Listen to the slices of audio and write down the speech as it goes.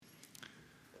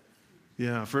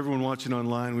Yeah, for everyone watching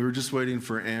online, we were just waiting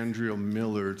for Andrea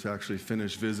Miller to actually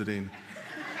finish visiting.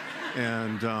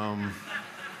 And,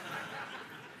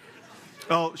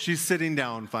 oh, she's sitting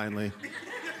down finally.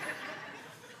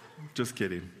 Just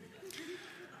kidding.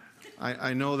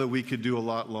 I know that we could do a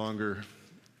lot longer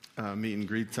meet and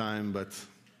greet time, but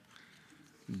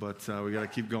we got to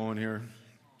keep going here.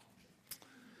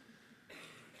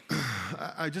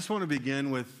 I just want to begin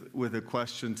with a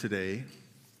question today.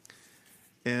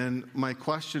 And my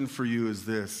question for you is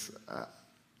this.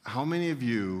 How many of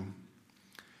you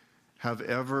have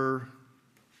ever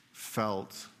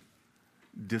felt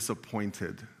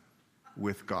disappointed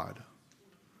with God?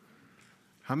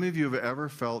 How many of you have ever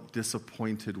felt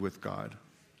disappointed with God?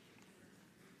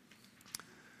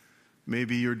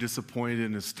 Maybe you're disappointed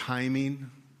in His timing.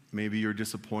 Maybe you're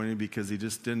disappointed because He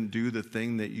just didn't do the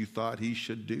thing that you thought He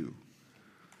should do.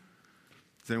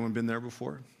 Has anyone been there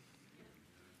before?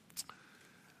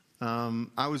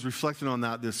 I was reflecting on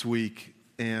that this week,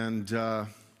 and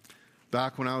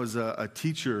back when I was a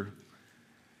teacher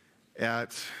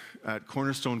at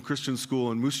Cornerstone Christian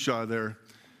School in Moose Jaw there,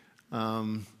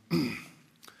 a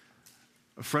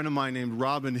friend of mine named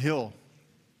Robin Hill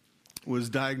was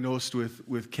diagnosed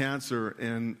with cancer,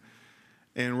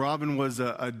 and Robin was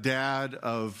a dad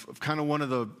of kind of one of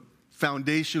the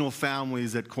foundational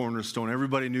families at Cornerstone.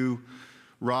 Everybody knew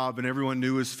Rob, and everyone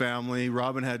knew his family.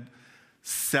 Robin had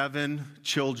 7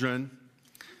 children,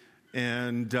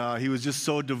 and he was just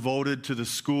so devoted to the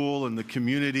school and the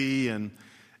community and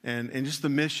just the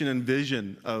mission and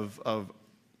vision of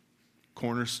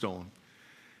Cornerstone.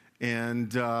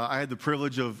 And I had the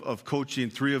privilege of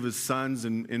coaching 3 of his sons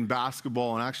in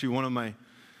basketball, and actually one of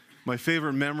my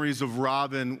favorite memories of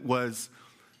Robin was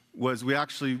we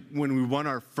actually, when we won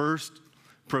our first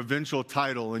provincial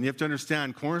title, and you have to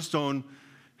understand, Cornerstone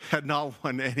had not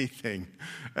won anything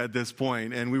at this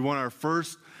point. And we won our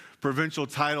first provincial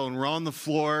title, and we're on the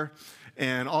floor,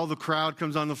 and all the crowd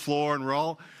comes on the floor, and we're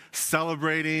all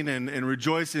celebrating and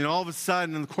rejoicing. And all of a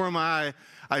sudden, in the corner of my eye,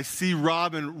 I see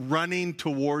Robin running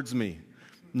towards me.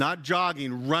 Not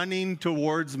jogging, running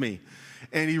towards me.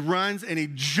 And he runs, and he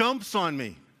jumps on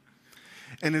me.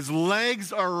 And his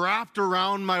legs are wrapped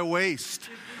around my waist.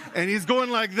 And he's going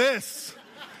like this.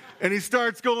 And he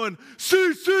starts going,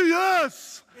 see,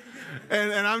 yes!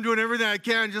 And I'm doing everything I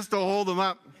can just to hold him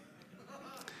up.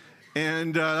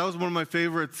 And that was one of my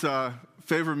favorite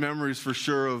memories for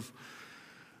sure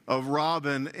of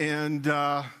Robin. And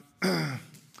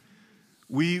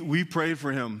we prayed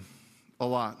for him a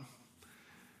lot.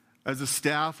 As a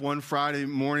staff, one Friday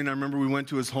morning, I remember we went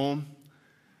to his home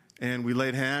and we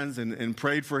laid hands and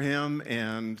prayed for him.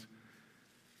 And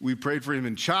we prayed for him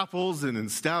in chapels and in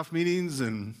staff meetings.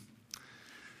 And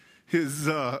his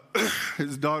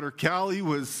daughter Callie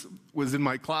was in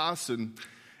my class, and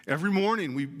every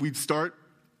morning we'd start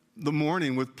the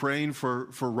morning with praying for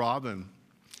Robin.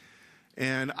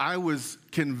 And I was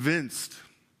convinced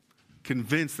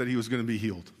that he was going to be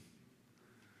healed.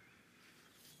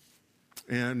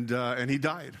 And he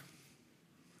died.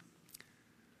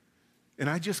 And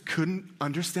I just couldn't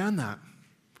understand that.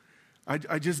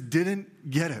 I just didn't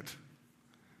get it.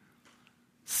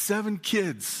 7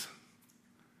 kids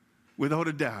without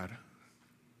a dad.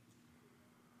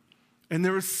 And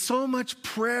there was so much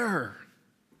prayer.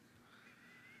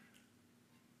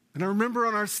 And I remember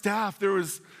on our staff, there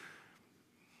was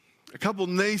a couple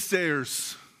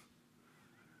naysayers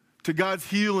to God's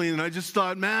healing. And I just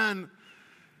thought, man,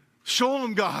 show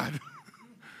them, God.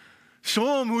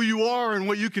 Show them who you are and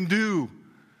what you can do.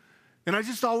 And I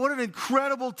just thought, what an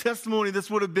incredible testimony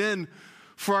this would have been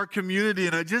for our community.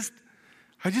 And I just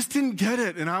didn't get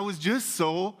it. And I was just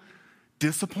so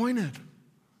disappointed.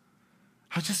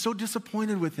 I was just so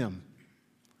disappointed with him.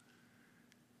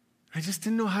 I just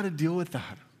didn't know how to deal with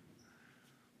that.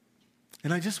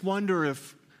 And I just wonder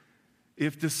if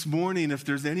this morning, if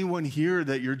there's anyone here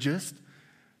that you're just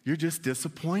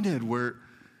disappointed, where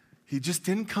he just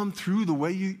didn't come through the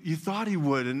way you thought he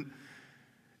would. And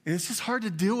it's just hard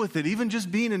to deal with it. Even just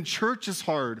being in church is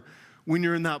hard when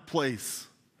you're in that place.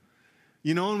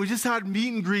 You know, and we just had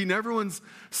meet and greet, and everyone's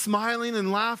smiling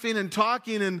and laughing and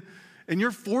talking, and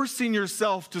you're forcing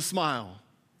yourself to smile.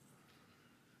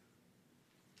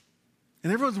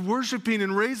 And everyone's worshiping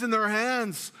and raising their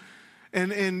hands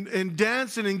and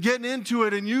dancing and getting into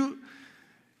it, and you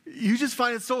just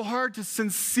find it so hard to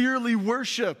sincerely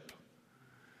worship.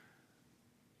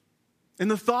 And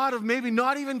the thought of maybe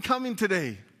not even coming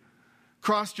today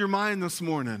crossed your mind this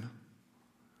morning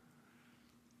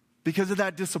because of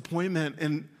that disappointment.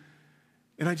 And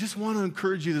I just want to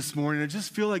encourage you this morning. I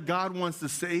just feel like God wants to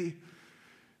say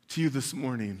to you this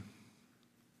morning,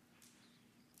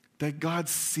 that God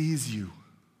sees you.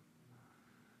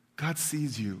 God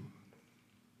sees you.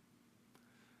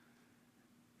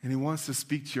 And he wants to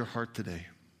speak to your heart today.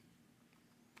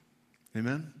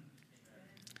 Amen?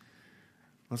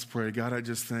 Let's pray. God, I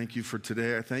just thank you for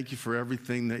today. I thank you for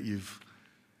everything that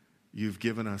you've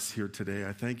given us here today.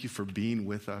 I thank you for being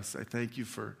with us. I thank you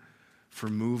for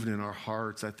moving in our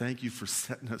hearts. I thank you for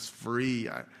setting us free.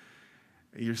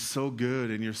 You're so good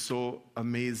and you're so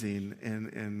amazing.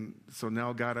 And so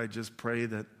now, God, I just pray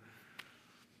that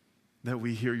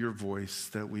we hear your voice,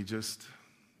 that we just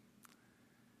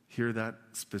hear that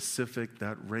specific,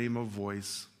 that rhema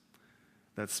voice,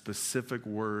 that specific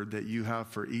word that you have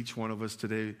for each one of us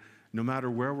today, no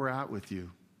matter where we're at with you.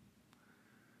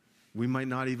 We might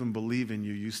not even believe in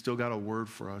you. You still got a word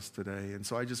for us today. And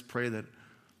so I just pray that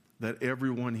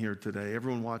everyone here today,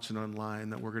 everyone watching online,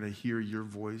 that we're going to hear your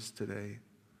voice today.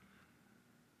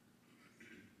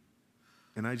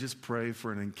 And I just pray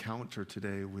for an encounter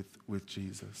today with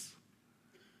Jesus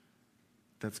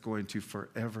that's going to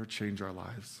forever change our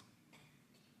lives.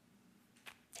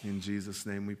 In Jesus'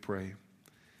 name we pray.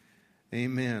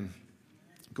 Amen.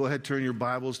 Go ahead, turn your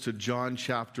Bibles to John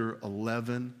chapter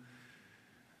 11.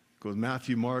 Go with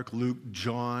Matthew, Mark, Luke,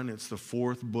 John. It's the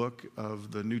fourth book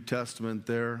of the New Testament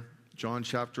there. John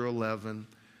chapter 11.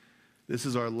 This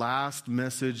is our last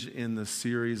message in the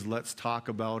series, Let's Talk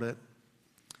About It.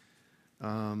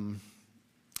 I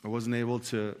wasn't able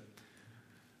to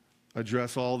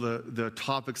address all the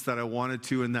topics that I wanted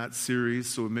to in that series,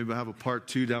 so maybe I'll have a part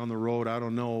 2 down the road. I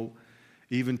don't know.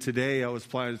 Even today, I was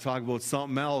planning to talk about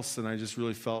something else, and I just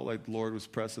really felt like the Lord was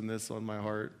pressing this on my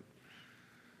heart.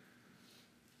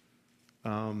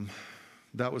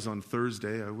 That was on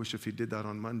Thursday. I wish if he did that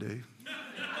on Monday.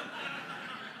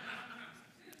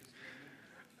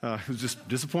 I was just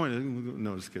disappointed.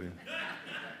 No, just kidding.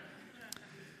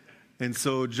 And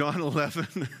so John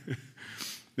 11,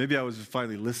 maybe I was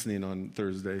finally listening on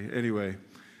Thursday. Anyway,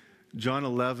 John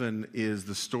 11 is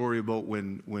the story about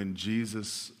when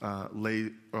Jesus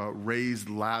raised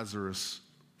Lazarus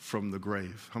from the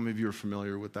grave. How many of you are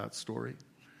familiar with that story?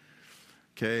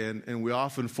 Okay, and we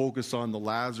often focus on the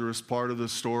Lazarus part of the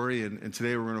story, and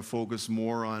today we're going to focus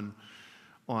more on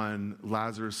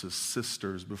Lazarus'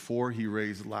 sisters. Before he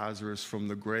raised Lazarus from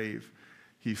the grave,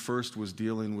 he first was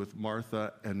dealing with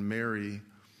Martha and Mary,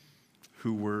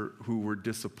 who were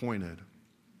disappointed.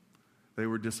 They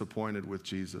were disappointed with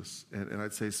Jesus. And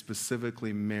I'd say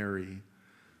specifically Mary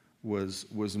was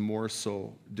more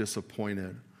so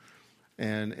disappointed.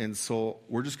 And so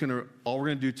all we're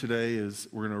going to do today is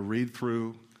we're going to read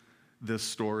through this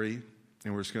story,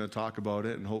 and we're just going to talk about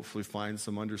it and hopefully find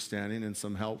some understanding and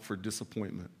some help for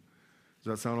disappointment.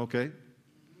 Does that sound okay?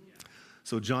 Yeah.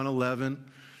 So John 11,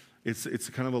 it's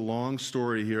kind of a long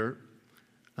story here,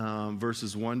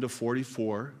 verses 1 to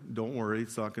 44. Don't worry,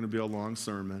 it's not going to be a long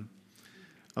sermon.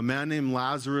 A man named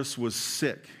Lazarus was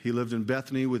sick. He lived in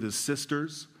Bethany with his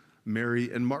sisters,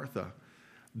 Mary and Martha.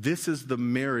 This is the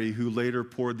Mary who later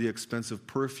poured the expensive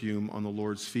perfume on the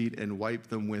Lord's feet and wiped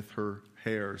them with her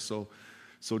hair. So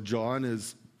John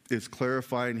is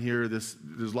clarifying here. There's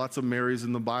lots of Marys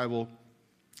in the Bible.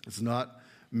 It's not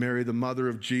Mary, the mother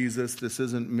of Jesus. This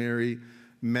isn't Mary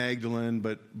Magdalene,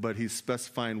 but he's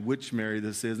specifying which Mary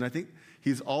this is. And I think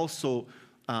he's also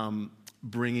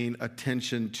bringing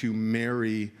attention to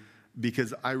Mary,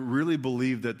 because I really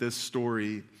believe that this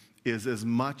story is as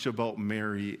much about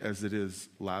Mary as it is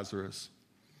Lazarus.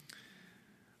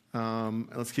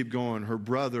 Let's keep going. Her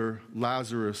brother,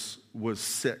 Lazarus, was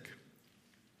sick.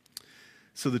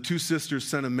 So the two sisters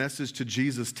sent a message to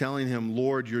Jesus telling him,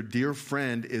 "Lord, your dear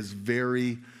friend is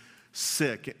very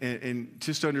sick." And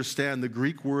just to understand, the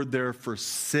Greek word there for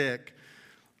sick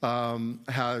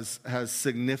has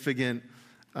significant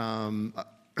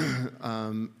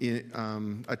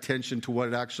attention to what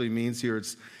it actually means here.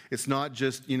 It's not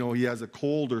just, he has a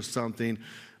cold or something,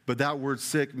 but that word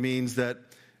sick means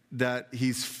that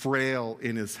he's frail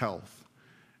in his health.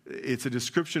 It's a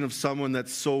description of someone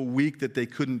that's so weak that they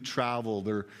couldn't travel.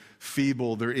 They're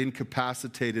feeble, they're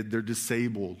incapacitated, they're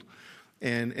disabled,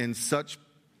 and such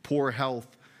poor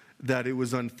health that it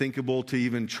was unthinkable to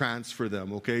even transfer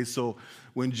them, okay? So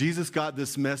when Jesus got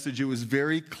this message, it was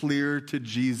very clear to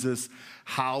Jesus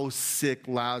how sick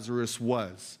Lazarus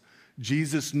was.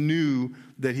 Jesus knew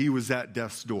that he was at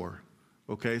death's door,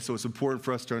 okay? So it's important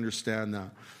for us to understand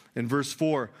that. In verse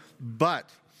 4,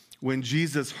 but when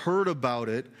Jesus heard about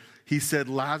it, he said,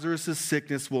 Lazarus'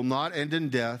 sickness will not end in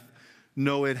death.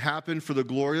 No, it happened for the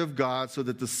glory of God, so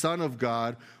that the Son of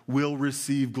God will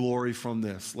receive glory from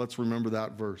this. Let's remember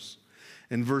that verse.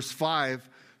 In verse 5,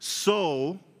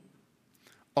 so,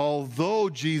 although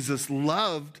Jesus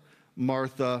loved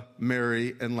Martha,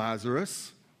 Mary, and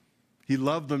Lazarus. He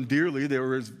loved them dearly. They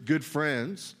were his good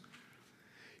friends.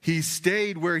 He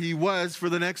stayed where he was for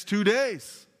the next 2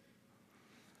 days.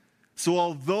 So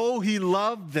although he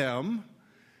loved them,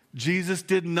 Jesus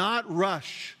did not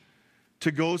rush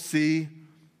to go see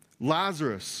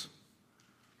Lazarus.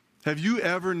 Have you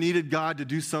ever needed God to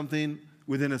do something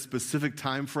within a specific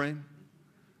time frame,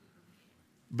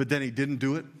 but then he didn't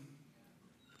do it?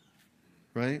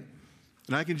 Right?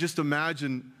 And I can just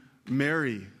imagine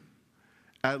Mary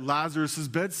at Lazarus'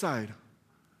 bedside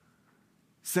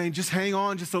saying, just hang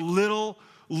on just a little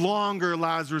longer,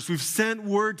 Lazarus. We've sent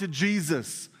word to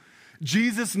Jesus.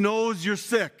 Jesus knows you're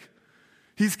sick.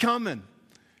 He's coming.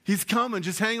 He's coming.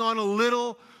 Just hang on a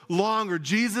little longer.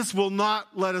 Jesus will not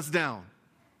let us down.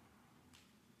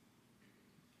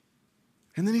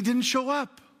 And then he didn't show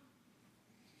up.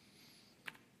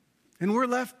 And we're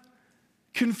left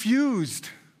confused.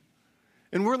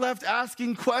 And we're left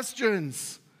asking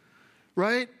questions,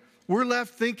 right? We're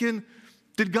left thinking,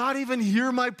 did God even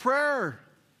hear my prayer?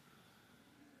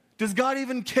 Does God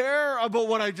even care about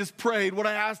what I just prayed, what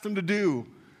I asked him to do?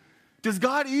 Does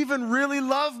God even really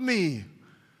love me?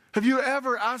 Have you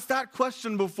ever asked that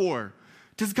question before?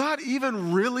 Does God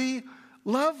even really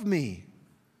love me?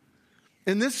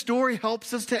 And this story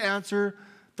helps us to answer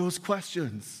those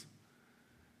questions.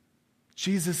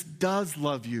 Jesus does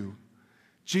love you.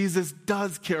 Jesus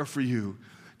does care for you.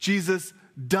 Jesus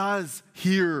does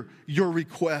hear your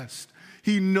request.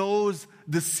 He knows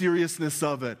the seriousness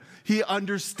of it. He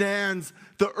understands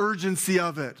the urgency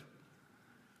of it.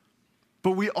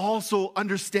 But we also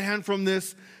understand from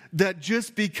this that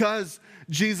just because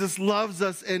Jesus loves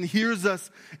us and hears us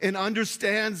and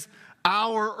understands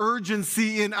our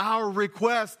urgency in our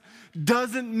request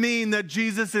doesn't mean that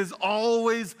Jesus is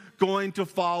always going to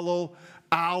follow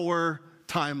our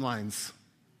timelines.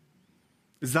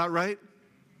 Is that right?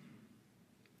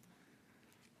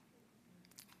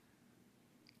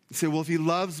 You say, well, if he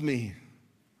loves me,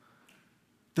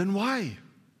 then why?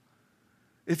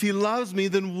 If he loves me,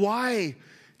 then why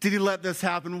did he let this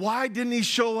happen? Why didn't he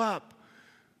show up?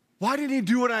 Why didn't he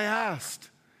do what I asked?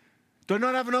 Do I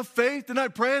not have enough faith? Didn't I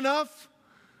pray enough?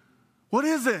 What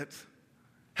is it?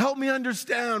 Help me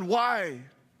understand why.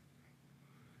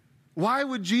 Why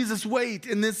would Jesus wait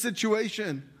in this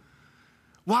situation?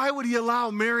 Why would he allow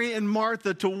Mary and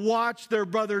Martha to watch their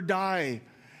brother die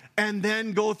and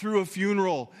then go through a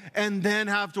funeral and then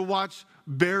have to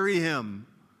bury him?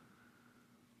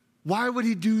 Why would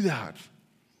he do that?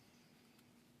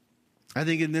 I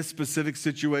think in this specific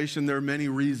situation, there are many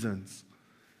reasons.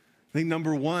 I think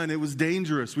number one, it was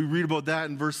dangerous. We read about that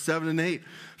in verse 7 and 8.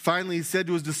 Finally, he said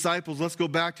to his disciples, let's go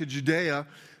back to Judea.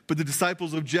 But the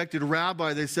disciples objected.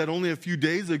 Rabbi, they said, only a few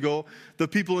days ago, the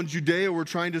people in Judea were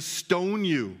trying to stone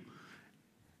you.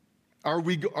 Are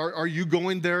you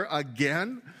going there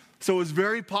again? So it's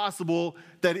very possible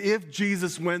that if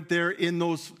Jesus went there in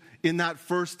that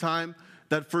first time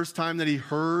that he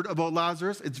heard about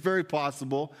Lazarus, it's very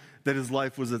possible that his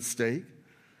life was at stake.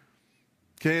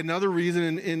 Okay, another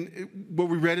reason in what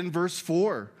we read in verse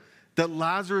 4, that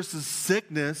Lazarus'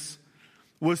 sickness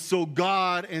was so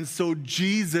God and so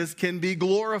Jesus can be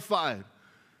glorified.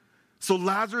 So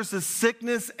Lazarus'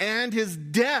 sickness and his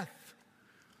death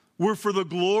were for the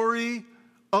glory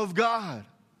of God.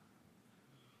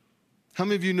 How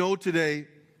many of you know today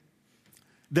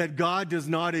that God does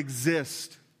not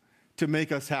exist to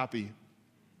make us happy,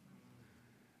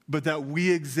 but that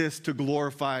we exist to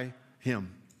glorify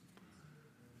him?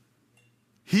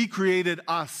 He created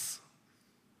us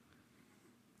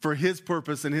for his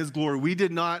purpose and his glory. We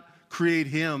did not create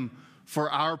him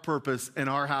for our purpose and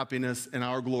our happiness and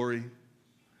our glory.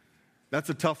 That's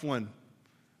a tough one.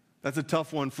 That's a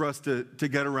tough one for us to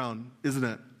get around, isn't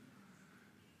it?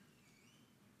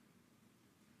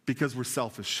 Because we're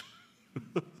selfish.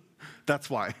 That's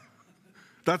why.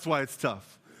 That's why it's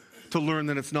tough to learn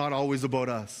that it's not always about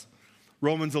us.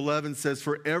 Romans 11 says,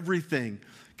 for everything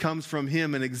comes from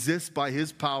him and exists by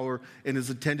his power and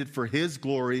is intended for his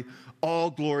glory.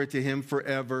 All glory to him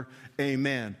forever.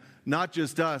 Amen. Not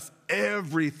just us.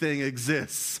 Everything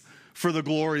exists for the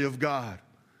glory of God.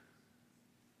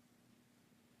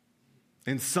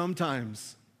 And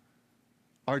sometimes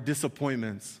our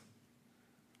disappointments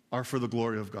are for the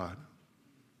glory of God.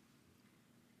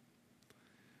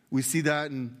 We see that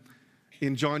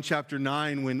in John chapter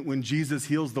 9 when Jesus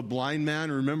heals the blind man.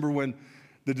 Remember when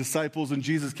the disciples and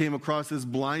Jesus came across this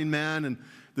blind man, and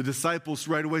the disciples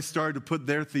right away started to put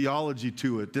their theology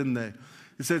to it, didn't they?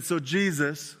 They said, so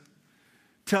Jesus,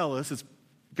 tell us, it's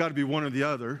got to be one or the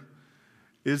other,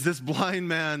 is this blind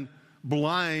man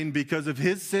blind because of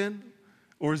his sin,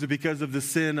 or is it because of the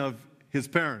sin of his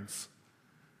parents.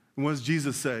 And what does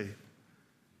Jesus say?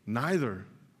 Neither.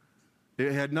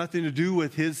 It had nothing to do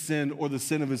with his sin or the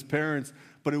sin of his parents,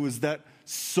 but it was that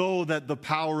so that the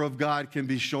power of God can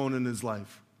be shown in his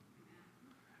life.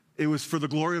 It was for the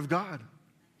glory of God.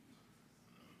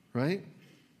 Right?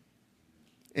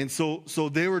 And so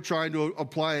they were trying to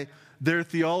apply their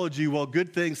theology, well,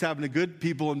 good things happen to good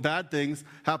people and bad things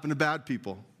happen to bad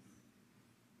people.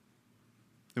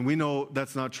 And we know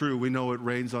that's not true. We know it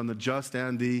rains on the just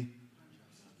and the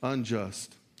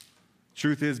unjust.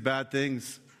 Truth is, bad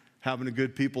things happen to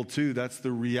good people too. That's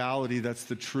the reality. That's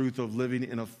the truth of living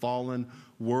in a fallen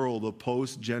world, a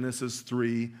post-Genesis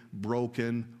 3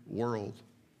 broken world.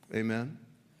 Amen?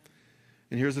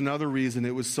 And here's another reason.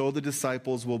 It was so the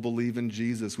disciples will believe in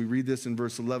Jesus. We read this in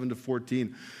verse 11 to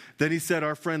 14. Then he said,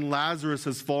 our friend Lazarus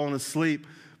has fallen asleep,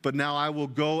 but now I will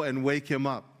go and wake him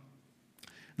up.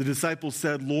 The disciples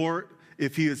said, Lord,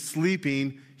 if he is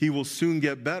sleeping, he will soon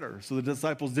get better. So the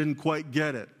disciples didn't quite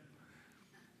get it.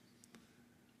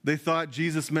 They thought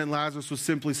Jesus meant Lazarus was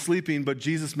simply sleeping, but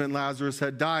Jesus meant Lazarus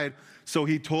had died. So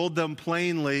he told them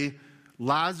plainly,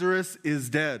 Lazarus is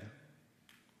dead.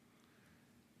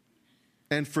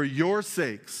 And for your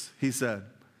sakes, he said,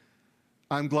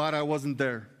 I'm glad I wasn't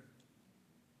there.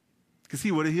 Because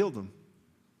he would have healed him.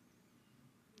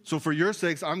 So for your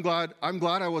sakes, I'm glad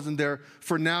I wasn't there.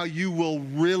 For now you will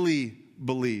really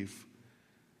believe.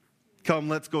 Come,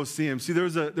 let's go see him. See, there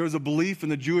was a belief in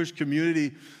the Jewish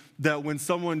community that when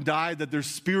someone died, that their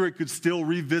spirit could still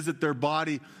revisit their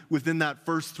body within that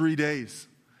first 3 days.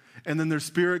 And then their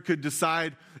spirit could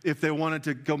decide if they wanted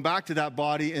to come back to that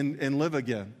body and live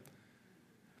again.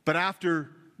 But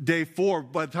after day 4,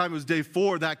 by the time it was day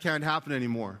 4, that can't happen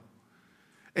anymore.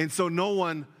 And so no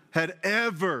one had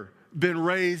ever been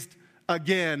raised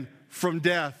again from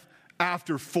death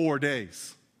after 4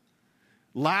 days.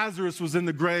 Lazarus was in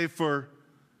the grave for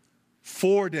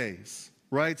 4 days,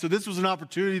 right? So this was an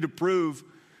opportunity to prove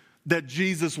that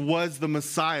Jesus was the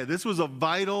Messiah. This was a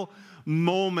vital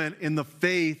moment in the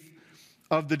faith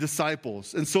of the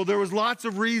disciples. And so there was lots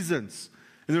of reasons,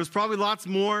 and there's probably lots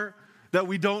more that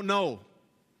we don't know.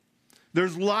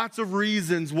 There's lots of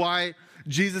reasons why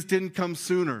Jesus didn't come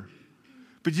sooner.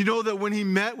 But you know that when he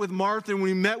met with Martha and when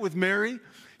he met with Mary,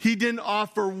 he didn't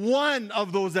offer one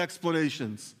of those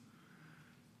explanations.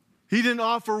 He didn't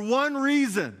offer one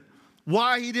reason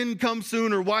why he didn't come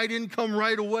sooner, why he didn't come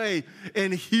right away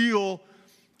and heal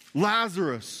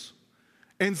Lazarus.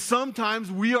 And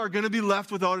sometimes we are going to be left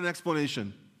without an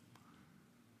explanation.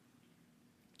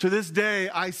 To this day,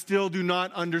 I still do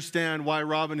not understand why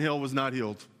Robin Hill was not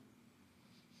healed.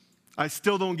 I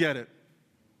still don't get it.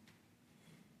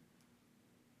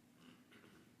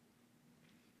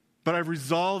 But I've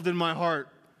resolved in my heart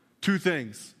 2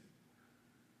 things.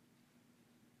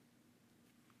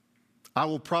 I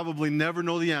will probably never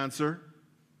know the answer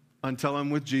until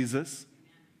I'm with Jesus.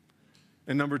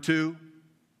 And number 2,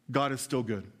 God is still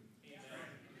good.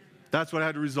 That's what I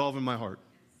had to resolve in my heart.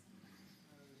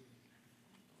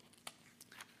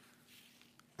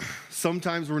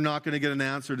 Sometimes we're not going to get an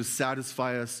answer to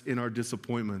satisfy us in our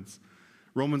disappointments.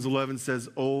 Romans 11 says,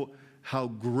 oh, how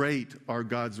great are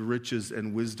God's riches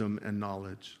and wisdom and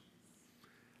knowledge.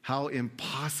 How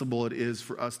impossible it is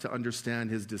for us to understand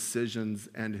his decisions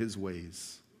and his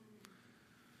ways.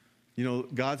 You know,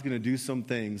 God's going to do some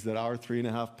things that our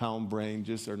 3.5-pound brain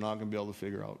just are not going to be able to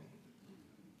figure out.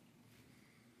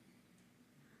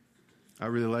 I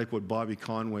really like what Bobby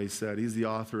Conway said. He's the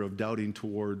author of Doubting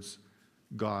Towards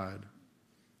God.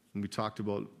 And we talked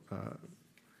about,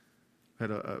 had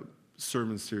a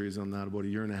sermon series on that about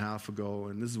 1.5 years ago.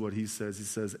 And this is what he says. He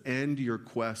says, end your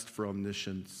quest for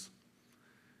omniscience.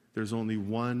 There's only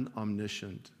one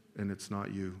omniscient, and it's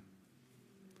not you.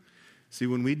 See,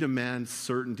 when we demand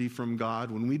certainty from God,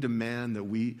 when we demand that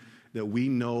we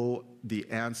know the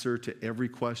answer to every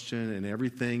question and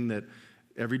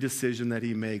every decision that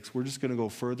he makes, we're just going to go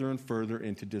further and further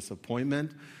into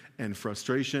disappointment and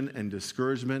frustration and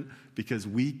discouragement because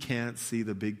we can't see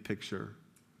the big picture.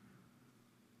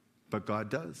 But God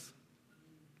does.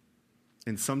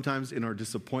 And sometimes in our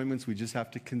disappointments, we just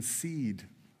have to concede.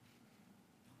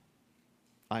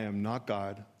 I am not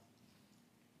God.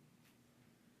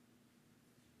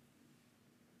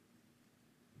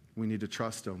 We need to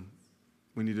trust him.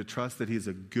 We need to trust that he's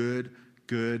a good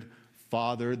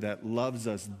Father that loves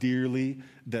us dearly,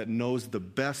 that knows the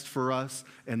best for us,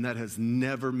 and that has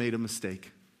never made a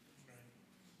mistake.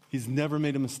 He's never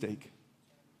made a mistake.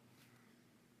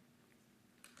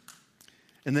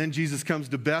 And then Jesus comes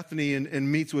to Bethany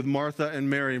and meets with Martha and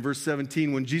Mary. In verse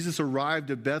 17, when Jesus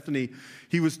arrived at Bethany,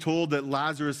 he was told that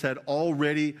Lazarus had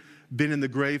already been in the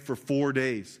grave for 4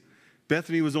 days.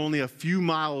 Bethany was only a few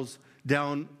miles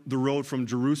down the road from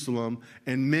Jerusalem,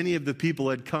 and many of the people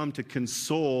had come to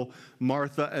console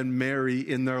Martha and Mary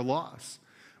in their loss.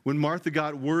 When Martha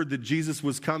got word that Jesus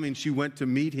was coming, she went to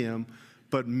meet him,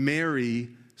 but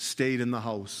Mary stayed in the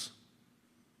house.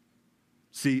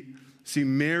 See,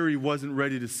 Mary wasn't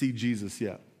ready to see Jesus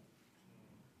yet.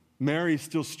 Mary's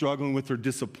still struggling with her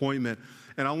disappointment,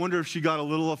 and I wonder if she got a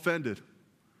little offended.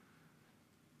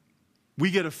 We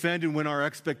get offended when our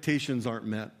expectations aren't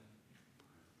met.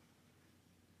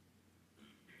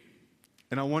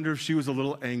 And I wonder if she was a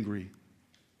little angry.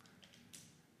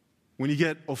 When you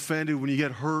get offended, when you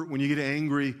get hurt, when you get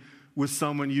angry with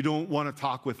someone, you don't want to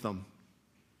talk with them.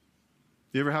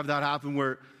 You ever have that happen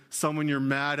where someone you're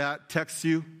mad at texts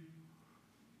you?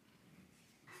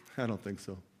 I don't think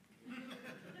so.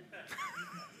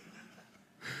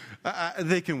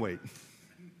 They can wait.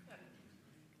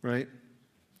 Right?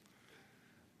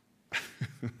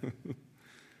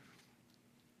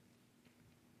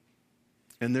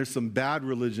 And there's some bad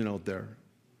religion out there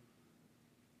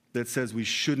that says we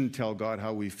shouldn't tell God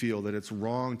how we feel, that it's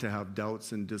wrong to have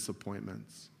doubts and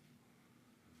disappointments.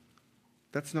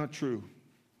 That's not true.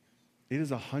 It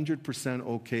is 100%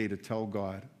 okay to tell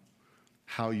God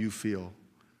how you feel.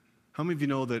 How many of you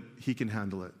know that he can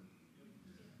handle it?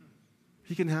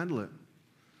 He can handle it.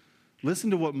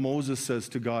 Listen to what Moses says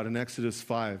to God in Exodus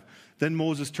 5. Then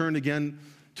Moses turned again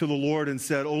to the Lord and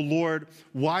said, "O Lord,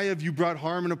 why have you brought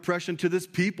harm and oppression to this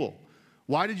people?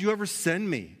 Why did you ever send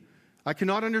me? I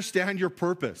cannot understand your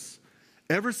purpose.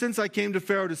 Ever since I came to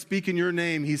Pharaoh to speak in your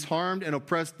name, he's harmed and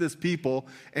oppressed this people,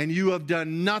 and you have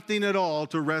done nothing at all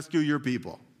to rescue your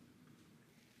people."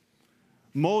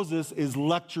 Moses is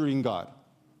lecturing God,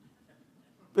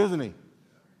 isn't he?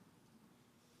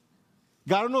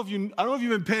 God, I don't know if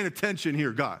you've been paying attention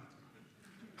here, God.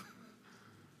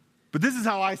 But this is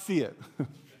how I see it.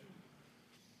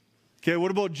 Okay,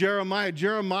 what about Jeremiah?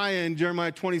 Jeremiah in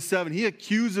Jeremiah 27, he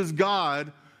accuses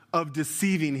God of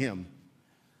deceiving him.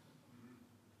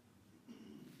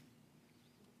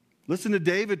 Listen to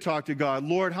David talk to God.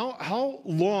 "Lord, how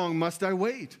long must I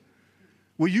wait?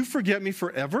 Will you forget me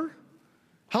forever?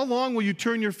 How long will you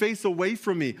turn your face away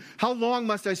from me? How long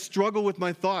must I struggle with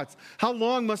my thoughts? How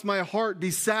long must my heart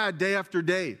be sad day after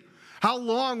day? How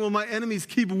long will my enemies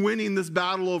keep winning this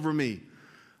battle over me?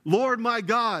 Lord, my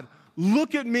God,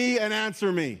 look at me and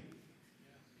answer me.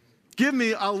 Give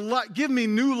me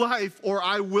new life or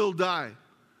I will die."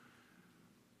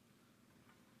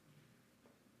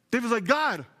 David's like,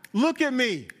 "God, look at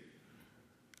me.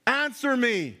 Answer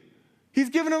me." He's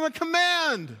giving him a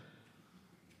command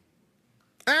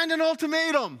and an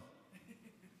ultimatum.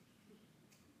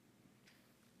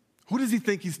 Who does he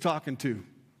think he's talking to?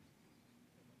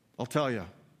 I'll tell you.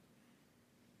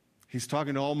 He's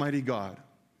talking to Almighty God.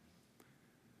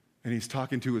 And he's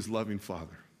talking to his loving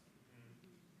Father.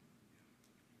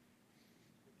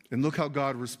 And look how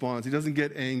God responds. He doesn't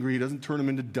get angry. He doesn't turn him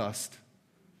into dust,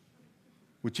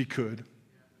 which he could.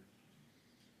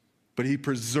 But he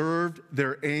preserved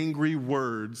their angry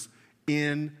words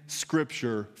in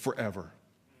Scripture forever.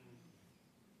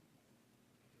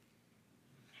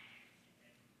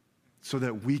 So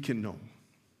that we can know.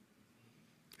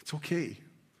 It's okay.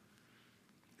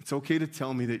 It's okay to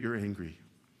tell me that you're angry.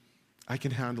 I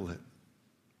can handle it.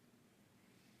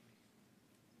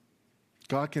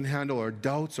 God can handle our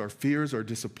doubts, our fears, our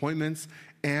disappointments,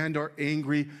 and our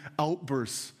angry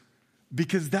outbursts.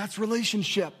 Because that's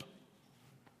relationship.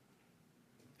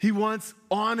 He wants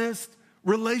honest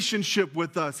relationship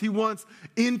with us. He wants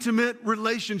intimate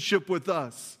relationship with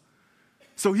us.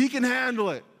 So he can handle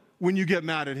it when you get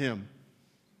mad at him.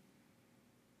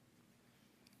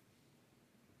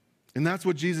 And that's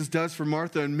what Jesus does for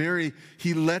Martha and Mary.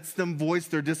 He lets them voice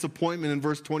their disappointment in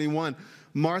verse 21.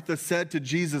 Martha said to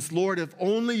Jesus, "Lord, if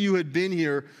only you had been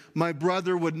here, my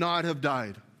brother would not have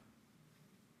died."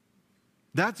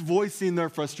 That's voicing their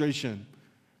frustration.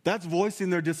 That's voicing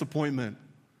their disappointment.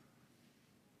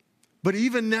 "But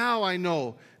even now I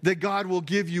know that God will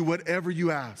give you whatever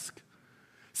you ask."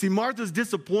 See, Martha's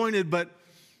disappointed, but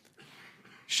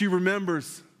she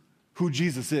remembers who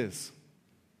Jesus is.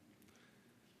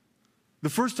 The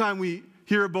first time we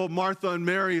hear about Martha and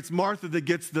Mary, it's Martha that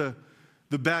gets the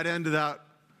bad end of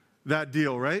that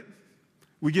deal, right?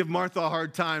 We give Martha a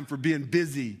hard time for being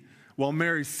busy while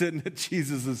Mary's sitting at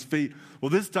Jesus' feet. Well,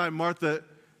 this time Martha,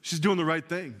 she's doing the right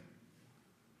thing.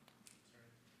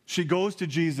 She goes to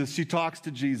Jesus. She talks to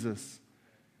Jesus.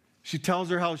 She tells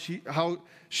her how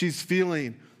she's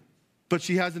feeling, but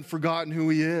she hasn't forgotten who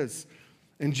he is.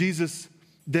 And Jesus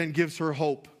then gives her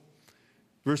hope.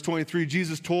 Verse 23,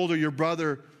 Jesus told her, your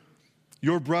brother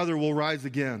will rise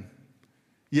again.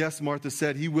 Yes, Martha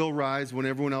said, he will rise when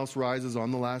everyone else rises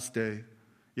on the last day.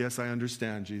 Yes, I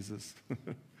understand, Jesus.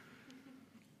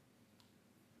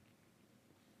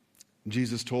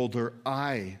 Jesus told her,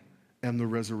 I am the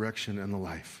resurrection and the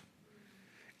life.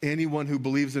 Anyone who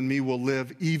believes in me will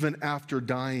live even after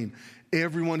dying.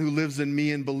 Everyone who lives in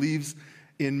me and believes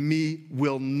in me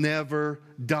will never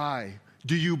die.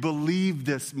 Do you believe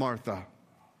this, Martha?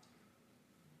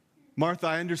 Martha,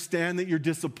 I understand that you're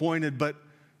disappointed, but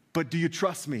do you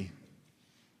trust me?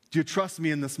 Do you trust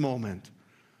me in this moment?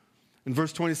 In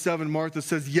verse 27, Martha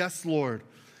says, yes, Lord.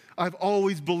 I've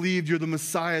always believed you're the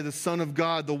Messiah, the Son of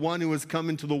God, the one who has come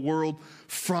into the world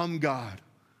from God.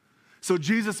 So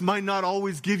Jesus might not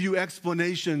always give you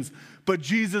explanations, but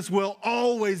Jesus will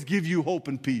always give you hope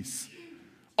and peace.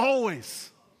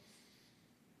 Always.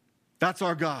 That's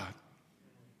our God.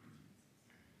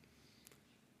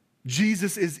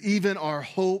 Jesus is even our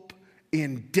hope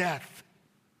in death.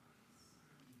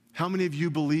 How many of you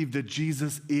believe that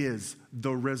Jesus is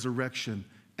the resurrection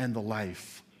and the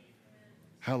life?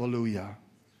 Hallelujah.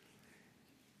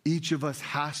 Each of us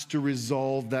has to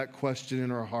resolve that question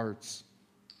in our hearts.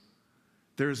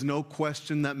 There is no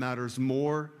question that matters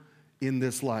more in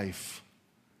this life.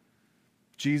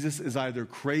 Jesus is either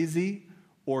crazy,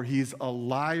 or he's a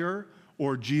liar,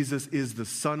 or Jesus is the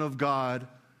Son of God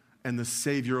and the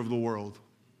Savior of the world.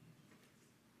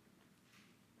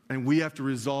 And we have to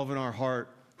resolve in our heart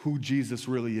who Jesus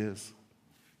really is.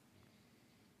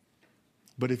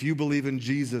 But if you believe in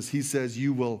Jesus, he says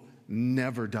you will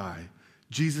never die.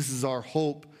 Jesus is our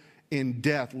hope in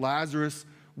death. Lazarus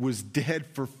was dead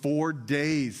for 4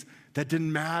 days. That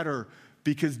didn't matter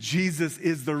because Jesus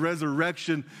is the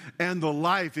resurrection and the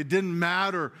life. It didn't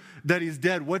matter that he's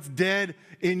dead. What's dead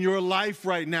in your life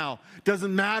right now?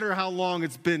 Doesn't matter how long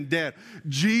it's been dead.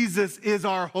 Jesus is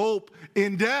our hope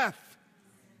in death.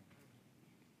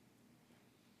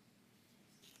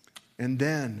 And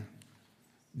then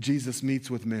Jesus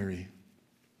meets with Mary.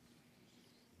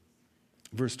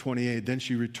 Verse 28, then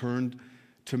she returned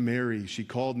to Mary. She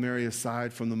called Mary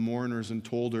aside from the mourners and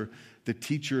told her, the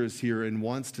teacher is here and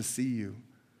wants to see you.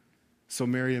 So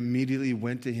Mary immediately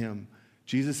went to him.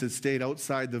 Jesus had stayed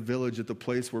outside the village at the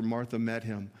place where Martha met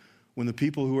him. When the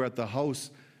people who were at the house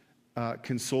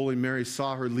consoling Mary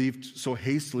saw her leave so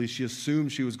hastily, she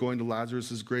assumed she was going to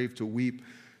Lazarus' grave to weep.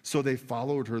 So they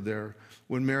followed her there.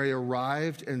 When Mary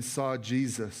arrived and saw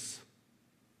Jesus,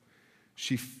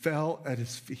 she fell at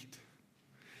his feet.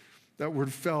 That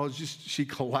word fell, she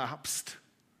collapsed.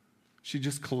 She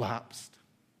just collapsed.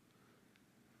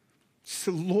 She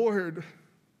said, Lord,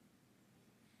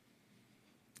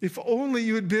 if only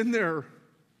you had been there,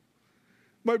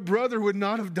 my brother would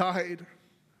not have died.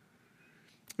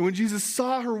 And when Jesus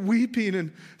saw her weeping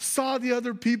and saw the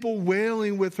other people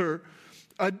wailing with her,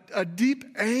 a deep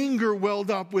anger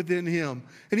welled up within him,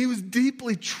 and he was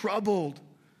deeply troubled.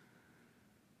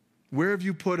 Where have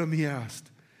you put him? He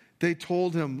asked. They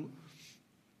told him,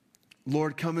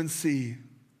 Lord, come and see.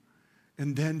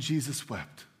 And then Jesus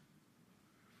wept.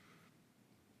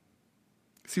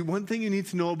 See, one thing you need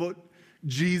to know about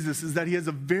Jesus is that he has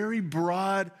a very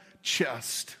broad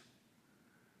chest.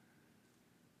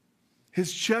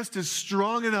 His chest is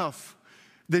strong enough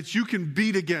that you can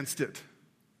beat against it.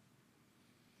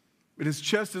 But his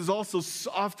chest is also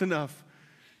soft enough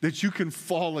that you can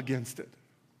fall against it.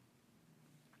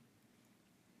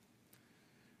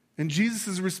 And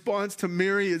Jesus' response to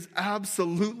Mary is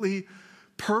absolutely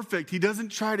perfect. He doesn't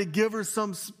try to give her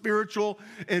some spiritual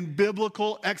and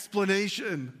biblical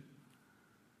explanation.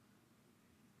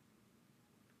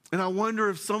 And I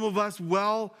wonder if some of us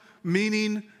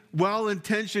well-meaning,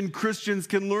 well-intentioned Christians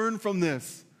can learn from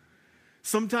this.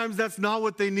 Sometimes that's not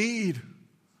what they need.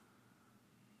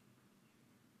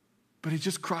 But he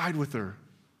just cried with her.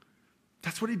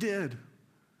 That's what he did.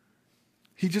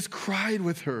 He just cried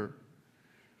with her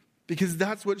because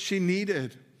that's what she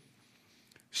needed.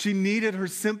 She needed her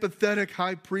sympathetic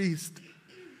high priest.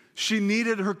 She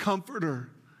needed her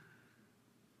comforter.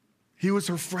 He was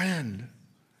her friend.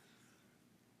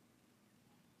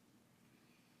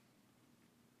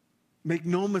 Make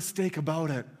no mistake about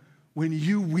it. When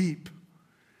you weep,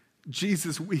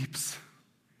 Jesus weeps.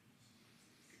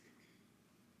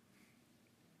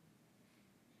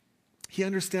 He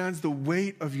understands the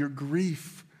weight of your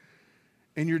grief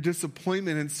and your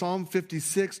disappointment. And Psalm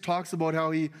 56 talks about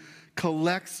how he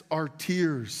collects our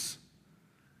tears.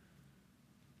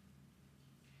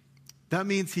 That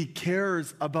means he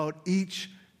cares about each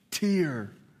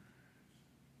tear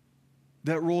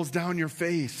that rolls down your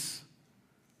face.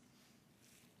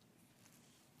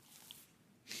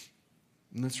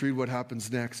 And let's read what happens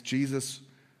next. Jesus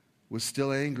was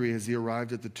still angry as he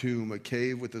arrived at the tomb, a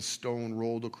cave with a stone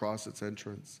rolled across its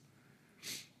entrance.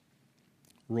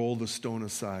 Roll the stone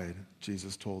aside,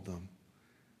 Jesus told them.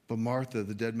 But Martha,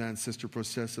 the dead man's sister,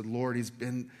 protested, Lord, he's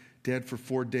been dead for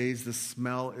 4 days. The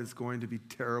smell is going to be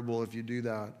terrible if you do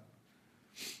that.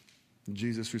 And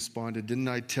Jesus responded, didn't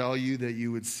I tell you that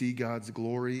you would see God's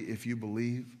glory if you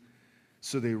believe?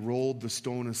 So they rolled the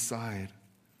stone aside.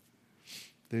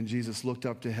 Then Jesus looked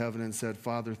up to heaven and said,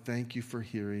 Father, thank you for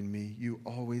hearing me. You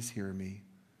always hear me.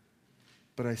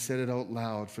 But I said it out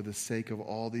loud for the sake of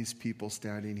all these people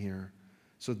standing here,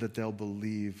 so that they'll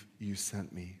believe you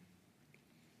sent me.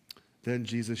 Then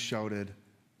Jesus shouted,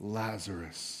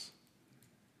 Lazarus,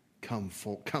 come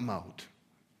out.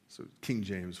 So King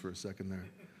James for a second there.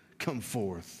 Come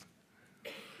forth.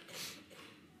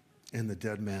 And the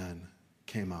dead man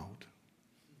came out.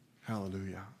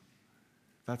 Hallelujah.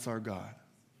 That's our God.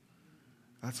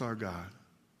 That's our God.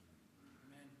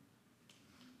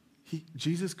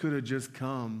 Jesus could have just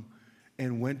come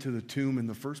and went to the tomb in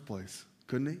the first place,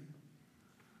 couldn't he?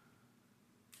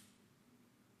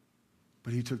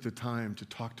 But he took the time to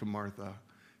talk to Martha.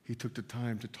 He took the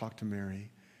time to talk to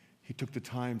Mary. He took the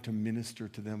time to minister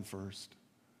to them first.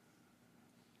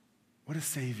 What a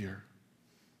Savior.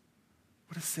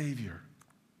 What a Savior.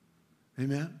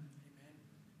 Amen?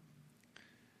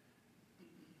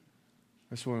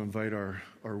 I just want to invite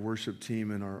our worship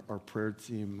team and our prayer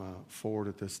team forward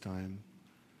at this time.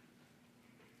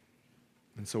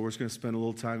 And so we're just going to spend a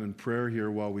little time in prayer here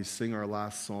while we sing our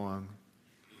last song.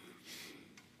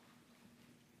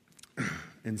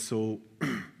 And so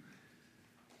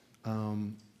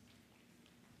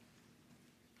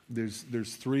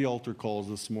there's 3 altar calls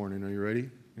this morning. Are you ready?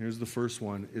 Here's the first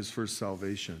one, is for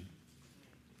salvation.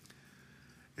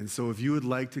 And so if you would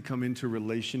like to come into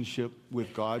relationship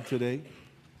with God today,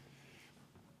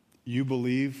 you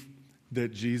believe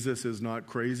that Jesus is not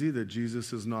crazy, that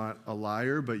Jesus is not a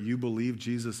liar, but you believe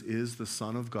Jesus is the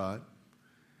Son of God,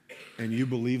 and you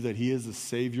believe that he is the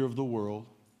Savior of the world,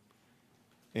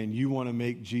 and you want to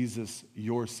make Jesus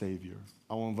your Savior,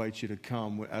 I want to invite you to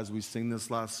come. As we sing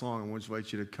this last song, I want to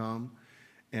invite you to come,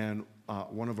 and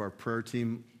one of our prayer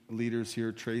team leaders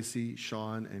here, Tracy,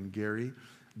 Sean, and Gary,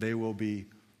 they will be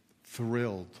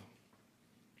thrilled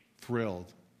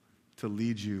to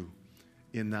lead you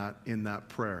in that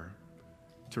prayer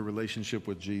to relationship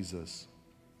with Jesus.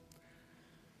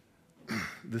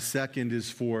 The second is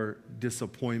for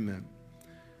disappointment.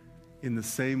 In the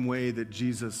same way that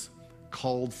Jesus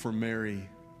called for Mary,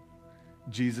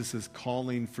 Jesus is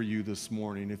calling for you this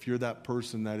morning. If you're that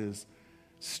person that is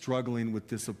struggling with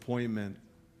disappointment,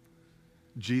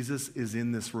 Jesus is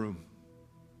in this room.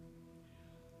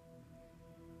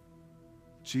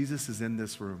 Jesus is in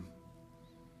this room.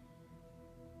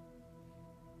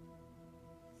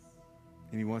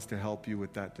 And he wants to help you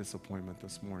with that disappointment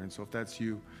this morning. So if that's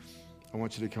you, I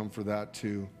want you to come for that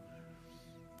too.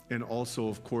 And also,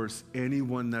 of course,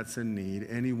 anyone that's in need,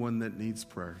 anyone that needs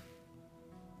prayer,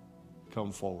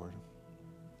 come forward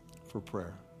for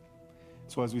prayer.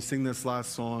 So as we sing this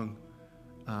last song,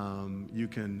 you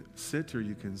can sit or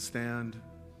you can stand.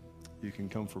 You can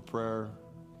come for prayer.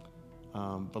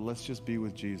 But let's just be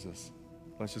with Jesus.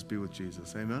 Let's just be with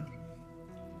Jesus. Amen?